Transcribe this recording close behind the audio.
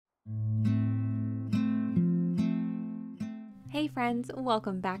Hey friends,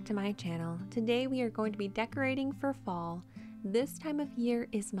 welcome back to my channel. Today we are going to be decorating for fall. This time of year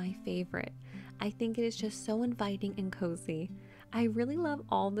is my favorite. I think it is just so inviting and cozy. I really love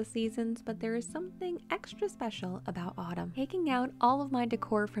all the seasons, but there is something extra special about autumn. Taking out all of my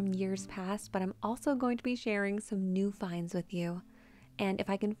decor from years past, but I'm also going to be sharing some new finds with you. And if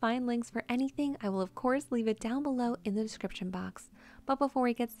I can find links for anything, I will of course leave it down below in the description box. But before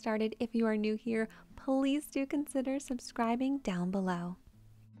we get started, if you are new here, please do consider subscribing down below.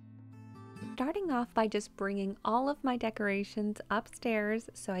 Starting off by just bringing all of my decorations upstairs,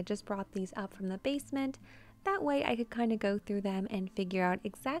 so I just brought these up from the basement. That way I could kind of go through them and figure out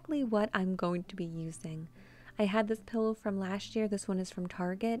exactly what I'm going to be using. I had this pillow from last year. This one is from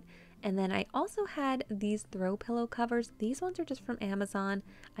Target. And then I also had these throw pillow covers. These ones are just from Amazon.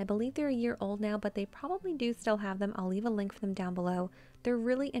 I believe they're a year old now, but they probably do still have them. I'll leave a link for them down below. They're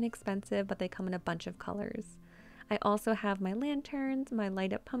really inexpensive, but they come in a bunch of colors. I also have my lanterns, my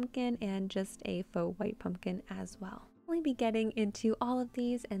light up pumpkin, and just a faux white pumpkin as well. We'll be getting into all of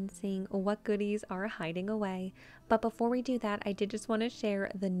these and seeing what goodies are hiding away. But before we do that, I did just want to share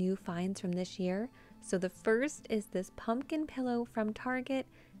the new finds from this year. So the first is this pumpkin pillow from Target.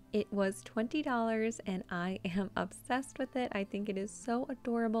 It was $20 and I am obsessed with it. I think it is so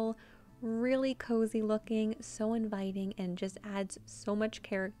adorable, really cozy looking, so inviting, and just adds so much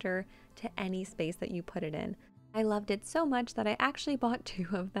character to any space that you put it in. I loved it so much that I actually bought two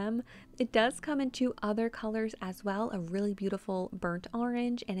of them. It does come in two other colors as well, a really beautiful burnt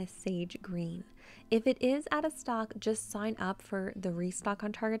orange and a sage green. If it is out of stock, just sign up for the restock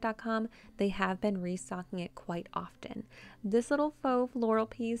on Target.com. They have been restocking it quite often. This little faux floral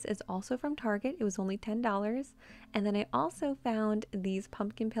piece is also from Target. It was only $10. And then I also found these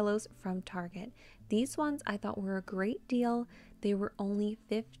pumpkin pillows from Target. These ones I thought were a great deal. They were only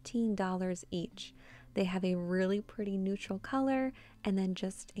 $15 each. They have a really pretty neutral color and then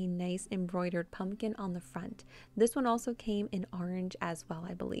just a nice embroidered pumpkin on the front. This one also came in orange as well,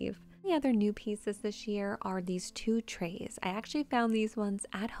 I believe. The other new pieces this year are these two trays. I actually found these ones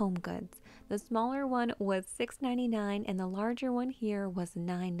at HomeGoods. The smaller one was $6.99 and the larger one here was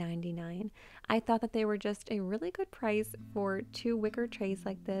 $9.99. I thought that they were just a really good price for two wicker trays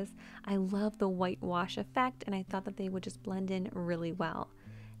like this. I love the whitewash effect and I thought that they would just blend in really well.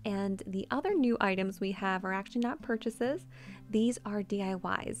 And the other new items we have are actually not purchases. These are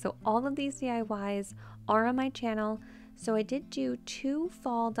DIYs. So all of these DIYs are on my channel. So I did do two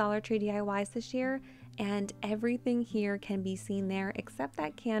fall Dollar Tree DIYs this year, and everything here can be seen there except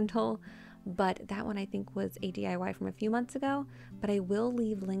that candle. But that one I think was a DIY from a few months ago. But I will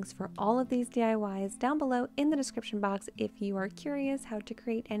leave links for all of these DIYs down below in the description box if you are curious how to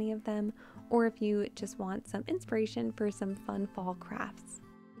create any of them, or if you just want some inspiration for some fun fall crafts.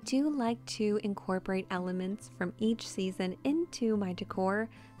 I do like to incorporate elements from each season into my decor,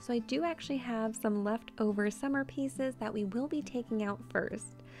 so I do actually have some leftover summer pieces that we will be taking out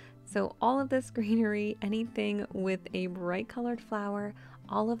first. So all of this greenery, anything with a bright colored flower,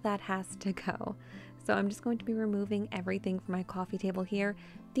 all of that has to go. So I'm just going to be removing everything from my coffee table here.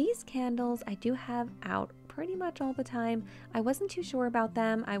 These candles I do have out pretty much all the time. I wasn't too sure about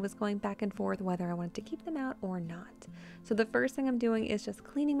them. I was going back and forth whether I wanted to keep them out or not. So the first thing I'm doing is just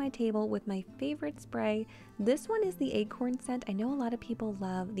cleaning my table with my favorite spray. This one is the acorn scent. I know a lot of people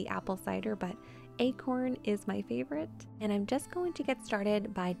love the apple cider, but acorn is my favorite. And I'm just going to get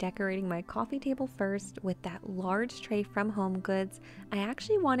started by decorating my coffee table first with that large tray from HomeGoods. I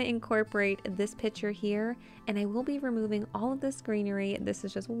actually want to incorporate this picture here, and I will be removing all of this greenery. This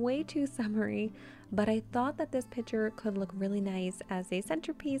is just way too summery, but I thought that this picture could look really nice as a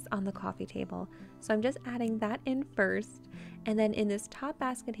centerpiece on the coffee table. So I'm just adding that in first. And then in this top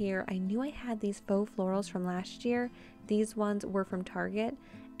basket here, I knew I had these faux florals from last year. These ones were from Target,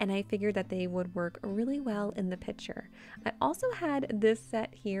 and I figured that they would work really well in the picture. I also had this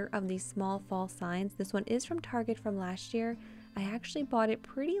set here of these small fall signs. This one is from Target from last year. I actually bought it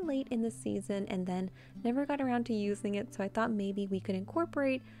pretty late in the season and then never got around to using it, so I thought maybe we could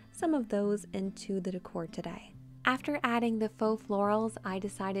incorporate some of those into the decor today. After adding the faux florals, I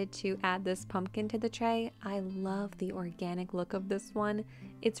decided to add this pumpkin to the tray. I love the organic look of this one.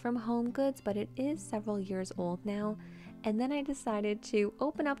 It's from HomeGoods, but it is several years old now. And then I decided to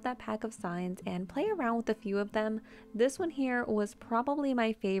open up that pack of signs and play around with a few of them. This one here was probably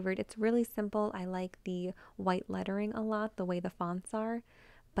my favorite. It's really simple. I like the white lettering a lot, the way the fonts are.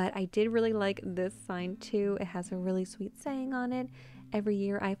 But I did really like this sign too. It has a really sweet saying on it. Every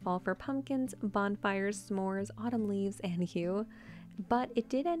year I fall for pumpkins, bonfires, s'mores, autumn leaves, and you. But it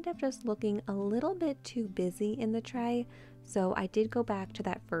did end up just looking a little bit too busy in the tray. So I did go back to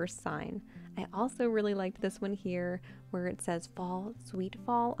that first sign. I also really liked this one here where it says fall, sweet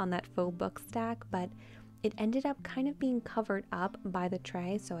fall on that faux book stack, but it ended up kind of being covered up by the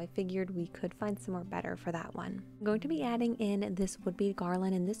tray, so I figured we could find somewhere better for that one. I'm going to be adding in this would-be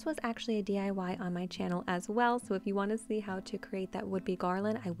garland, and this was actually a DIY on my channel as well, so if you want to see how to create that would-be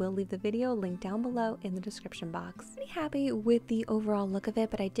garland, I will leave the video linked down below in the description box. Pretty happy with the overall look of it,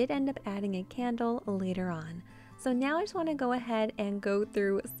 but I did end up adding a candle later on. So now I just want to go ahead and go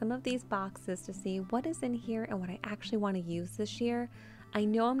through some of these boxes to see what is in here and what I actually want to use this year. I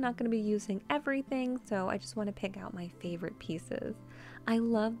know I'm not going to be using everything, so I just want to pick out my favorite pieces. I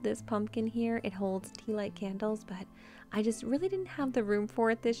love this pumpkin here. It holds tea light candles, but I just really didn't have the room for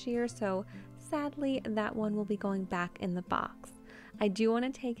it this year, so sadly that one will be going back in the box. I do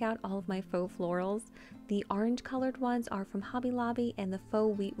want to take out all of my faux florals. The orange colored ones are from Hobby Lobby and the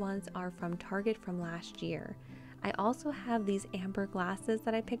faux wheat ones are from Target from last year. I also have these amber glasses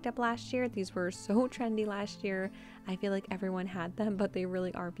that I picked up last year. These were so trendy last year. I feel like everyone had them, but they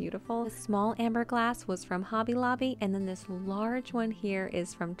really are beautiful. The small amber glass was from Hobby Lobby, and then this large one here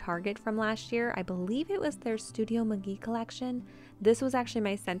is from Target from last year. I believe it was their Studio McGee collection. This was actually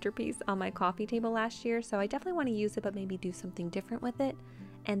my centerpiece on my coffee table last year, so I definitely want to use it, but maybe do something different with it.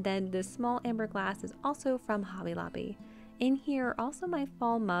 And then this small amber glass is also from Hobby Lobby. In here are also my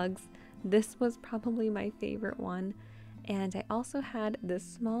fall mugs. This was probably my favorite one, and I also had this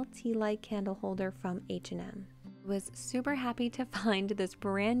small tea light candle holder from H&M. I was super happy to find this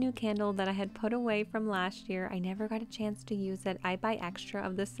brand new candle that I had put away from last year. I never got a chance to use it. I buy extra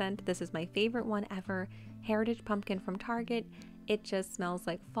of this scent. This is my favorite one ever, Heritage Pumpkin from Target. It just smells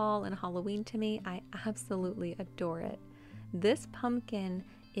like fall and Halloween to me. I absolutely adore it. This pumpkin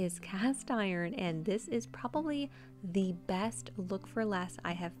is cast iron, and this is probably the best look for less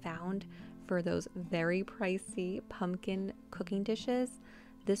I have found for those very pricey pumpkin cooking dishes.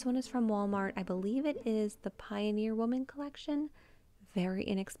 This one is from Walmart. I believe it is the Pioneer Woman collection. Very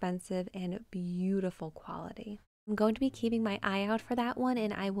inexpensive and beautiful quality. I'm going to be keeping my eye out for that one,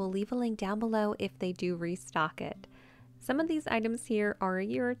 and I will leave a link down below if they do restock it. Some of these items here are a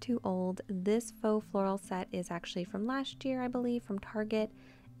year or two old. This faux floral set is actually from last year, I believe, from Target.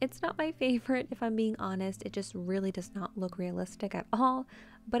 It's not my favorite, if I'm being honest. It just really does not look realistic at all,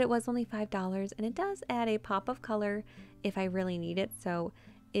 but it was only $5, and it does add a pop of color if I really need it, so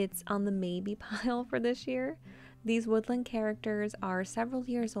it's on the maybe pile for this year. These woodland characters are several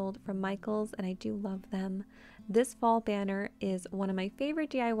years old from Michaels, and I do love them. This fall banner is one of my favorite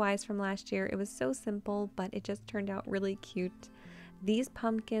DIYs from last year. It was so simple, but it just turned out really cute. These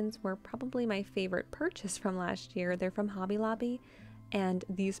pumpkins were probably my favorite purchase from last year. They're from Hobby Lobby, and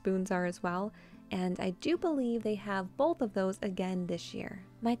these spoons are as well, and I do believe they have both of those again this year.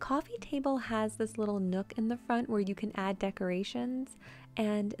 My coffee table has this little nook in the front where you can add decorations,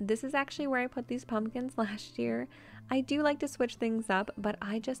 and this is actually where I put these pumpkins last year. I do like to switch things up, but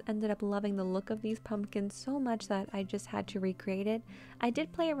I just ended up loving the look of these pumpkins so much that I just had to recreate it. I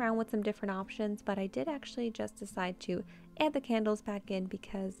did play around with some different options, but I did actually just decide to add the candles back in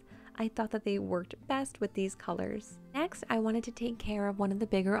because I thought that they worked best with these colors. Next, I wanted to take care of one of the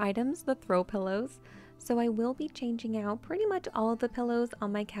bigger items, the throw pillows. So I will be changing out pretty much all of the pillows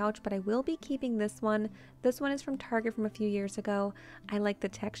on my couch, but I will be keeping this one. This one is from Target from a few years ago. I like the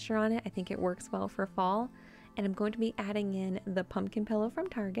texture on it. I think it works well for fall. And I'm going to be adding in the pumpkin pillow from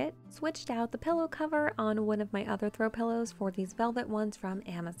Target. Switched out the pillow cover on one of my other throw pillows for these velvet ones from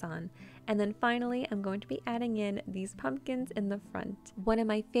Amazon. And then finally, I'm going to be adding in these pumpkins in the front. One of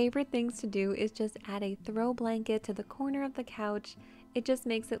my favorite things to do is just add a throw blanket to the corner of the couch. It just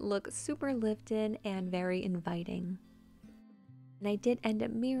makes it look super lived-in and very inviting. And I did end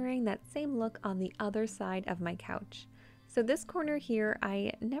up mirroring that same look on the other side of my couch. So this corner here,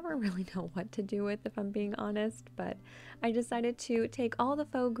 I never really know what to do with, if I'm being honest, but I decided to take all the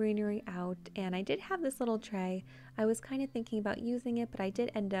faux greenery out, and I did have this little tray. I was kind of thinking about using it, but I did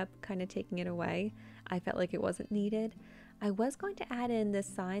end up kind of taking it away. I felt like it wasn't needed. I was going to add in this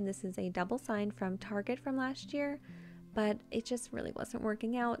sign. This is a double sign from Target from last year, but it just really wasn't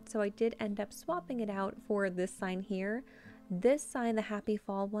working out, so I did end up swapping it out for this sign here. This sign, the Happy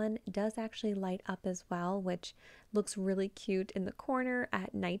Fall one, does actually light up as well, which looks really cute in the corner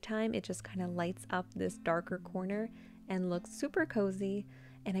at nighttime. It just kind of lights up this darker corner and looks super cozy.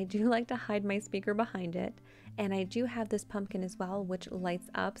 And I do like to hide my speaker behind it. And I do have this pumpkin as well, which lights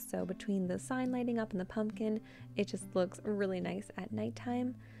up. So between the sign lighting up and the pumpkin, it just looks really nice at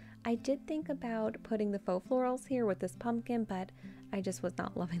nighttime. I did think about putting the faux florals here with this pumpkin, but I just was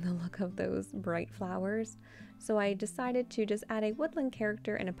not loving the look of those bright flowers. So I decided to just add a woodland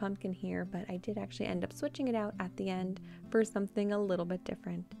character and a pumpkin here, but I did actually end up switching it out at the end for something a little bit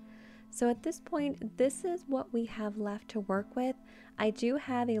different. So at this point, this is what we have left to work with. I do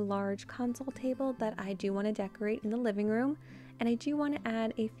have a large console table that I do want to decorate in the living room, and I do want to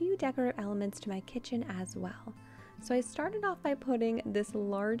add a few decorative elements to my kitchen as well. So I started off by putting this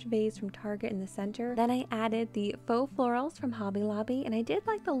large vase from Target in the center. Then I added the faux florals from Hobby Lobby, and I did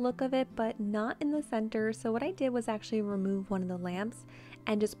like the look of it, but not in the center. So what I did was actually remove one of the lamps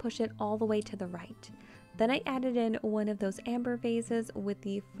and just push it all the way to the right. Then I added in one of those amber vases with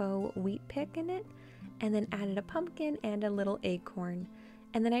the faux wheat pick in it, and then added a pumpkin and a little acorn.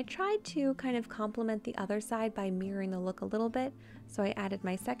 And then I tried to kind of complement the other side by mirroring the look a little bit. So I added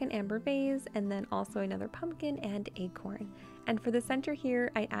my second amber vase and then also another pumpkin and acorn. And for the center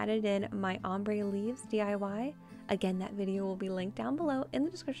here, I added in my ombre leaves DIY. Again, that video will be linked down below in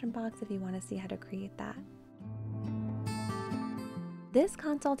the description box if you want to see how to create that. This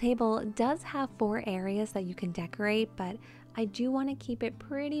console table does have 4 areas that you can decorate, but I do want to keep it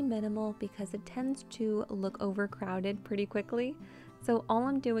pretty minimal because it tends to look overcrowded pretty quickly. So all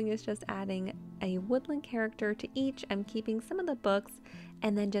I'm doing is just adding a woodland character to each. I'm keeping some of the books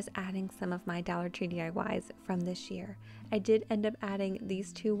and then just adding some of my Dollar Tree DIYs from this year. I did end up adding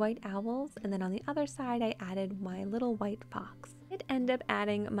these 2 white owls, and then on the other side I added my little white fox. I did end up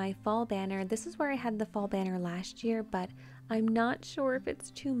adding my fall banner. This is where I had the fall banner last year, but I'm not sure if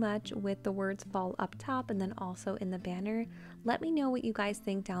it's too much with the words fall up top and then also in the banner. Let me know what you guys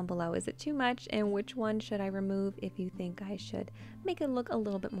think down below. Is it too much, and which one should I remove if you think I should make it look a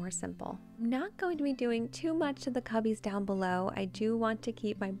little bit more simple? I'm not going to be doing too much to the cubbies down below. I do want to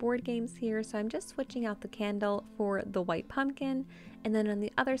keep my board games here, so I'm just switching out the candle for the white pumpkin. And then on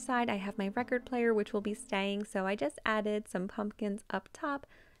the other side I have my record player, which will be staying, so I just added some pumpkins up top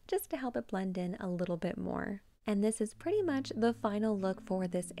just to help it blend in a little bit more. And this is pretty much the final look for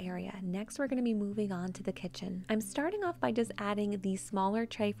this area. Next, we're going to be moving on to the kitchen. I'm starting off by just adding the smaller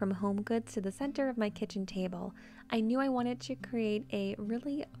tray from Home Goods to the center of my kitchen table. I knew I wanted to create a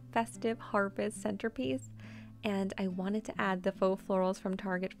really festive harvest centerpiece, and I wanted to add the faux florals from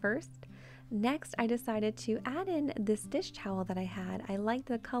Target first. Next, I decided to add in this dish towel that I had. I liked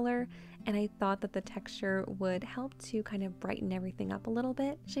the color, and I thought that the texture would help to kind of brighten everything up a little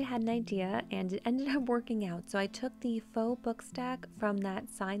bit. She had an idea, and it ended up working out. So I took the faux book stack from that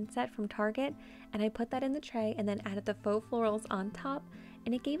sign set from Target, and I put that in the tray and then added the faux florals on top,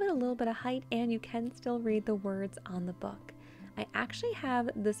 and it gave it a little bit of height, and you can still read the words on the book. I actually have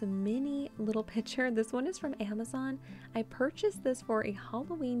this mini little picture. This one is from Amazon. I purchased this for a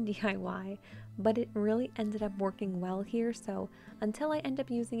Halloween DIY, but it really ended up working well here. So until I end up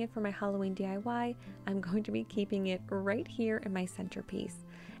using it for my Halloween DIY, I'm going to be keeping it right here in my centerpiece.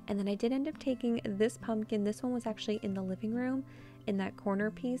 And then I did end up taking this pumpkin. This one was actually in the living room in that corner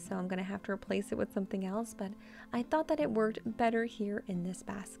piece, so I'm going to have to replace it with something else, but I thought that it worked better here in this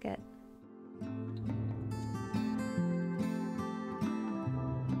basket.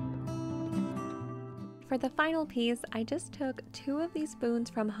 For the final piece, I just took 2 of these spoons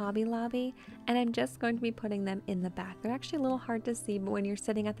from Hobby Lobby, and I'm just going to be putting them in the back. They're actually a little hard to see, but when you're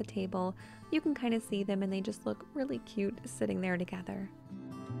sitting at the table, you can kind of see them, and they just look really cute sitting there together.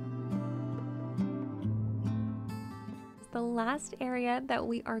 The last area that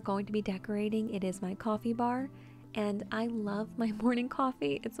we are going to be decorating, it is my coffee bar, and I love my morning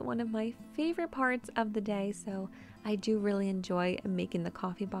coffee. It's one of my favorite parts of the day, so I do really enjoy making the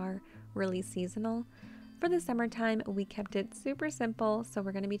coffee bar really seasonal. For the summertime, we kept it super simple, so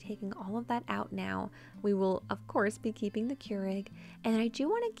we're going to be taking all of that out now. We will, of course, be keeping the Keurig, and I do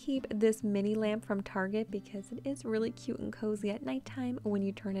want to keep this mini lamp from Target because it is really cute and cozy at nighttime when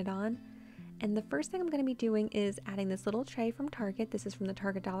you turn it on. And the first thing I'm going to be doing is adding this little tray from Target. This is from the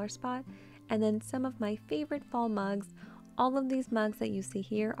Target Dollar Spot, and then some of my favorite fall mugs. All of these mugs that you see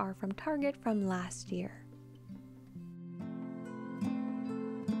here are from Target from last year.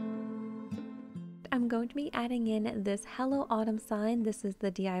 I'm going to be adding in this Hello Autumn sign. This is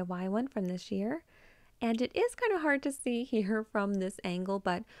the DIY one from this year. And it is kind of hard to see here from this angle,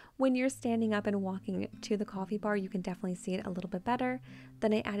 but when you're standing up and walking to the coffee bar, you can definitely see it a little bit better.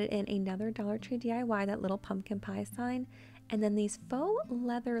 Then I added in another Dollar Tree DIY, that little pumpkin pie sign. And then these faux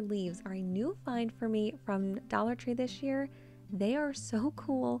leather leaves are a new find for me from Dollar Tree this year. They are so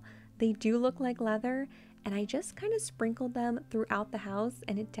cool. They do look like leather, and I just kind of sprinkled them throughout the house,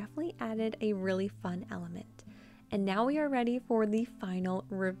 and it definitely added a really fun element. And now we are ready for the final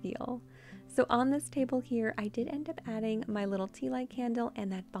reveal. So on this table here, I did end up adding my little tea light candle and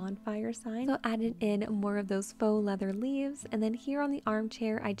that bonfire sign. So added in more of those faux leather leaves. And then here on the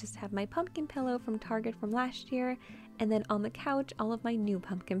armchair, I just have my pumpkin pillow from Target from last year. And then on the couch, all of my new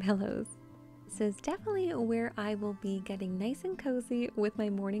pumpkin pillows. This is definitely where I will be getting nice and cozy with my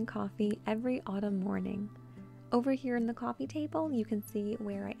morning coffee every autumn morning. Over here in the coffee table, you can see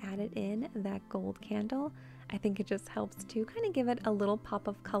where I added in that gold candle. I think it just helps to kind of give it a little pop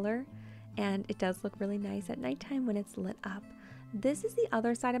of color. And it does look really nice at nighttime when it's lit up. This is the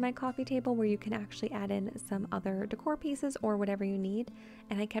other side of my coffee table where you can actually add in some other decor pieces or whatever you need.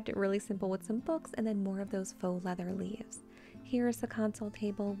 And I kept it really simple with some books and then more of those faux leather leaves. Here's the console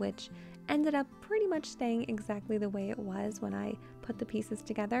table, which ended up pretty much staying exactly the way it was when I put the pieces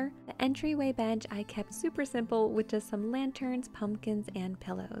together. The entryway bench I kept super simple with just some lanterns, pumpkins, and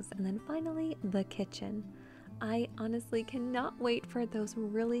pillows. And then finally, the kitchen. I honestly cannot wait for those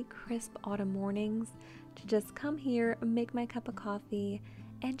really crisp autumn mornings to just come here, make my cup of coffee,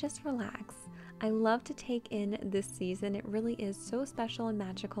 and just relax. I love to take in this season. It really is so special and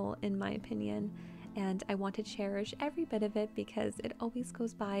magical in my opinion, and I want to cherish every bit of it because it always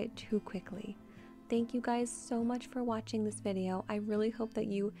goes by too quickly. Thank you guys so much for watching this video. I really hope that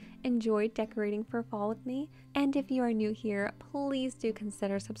you enjoyed decorating for fall with me, and if you are new here, please do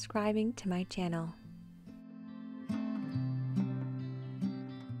consider subscribing to my channel.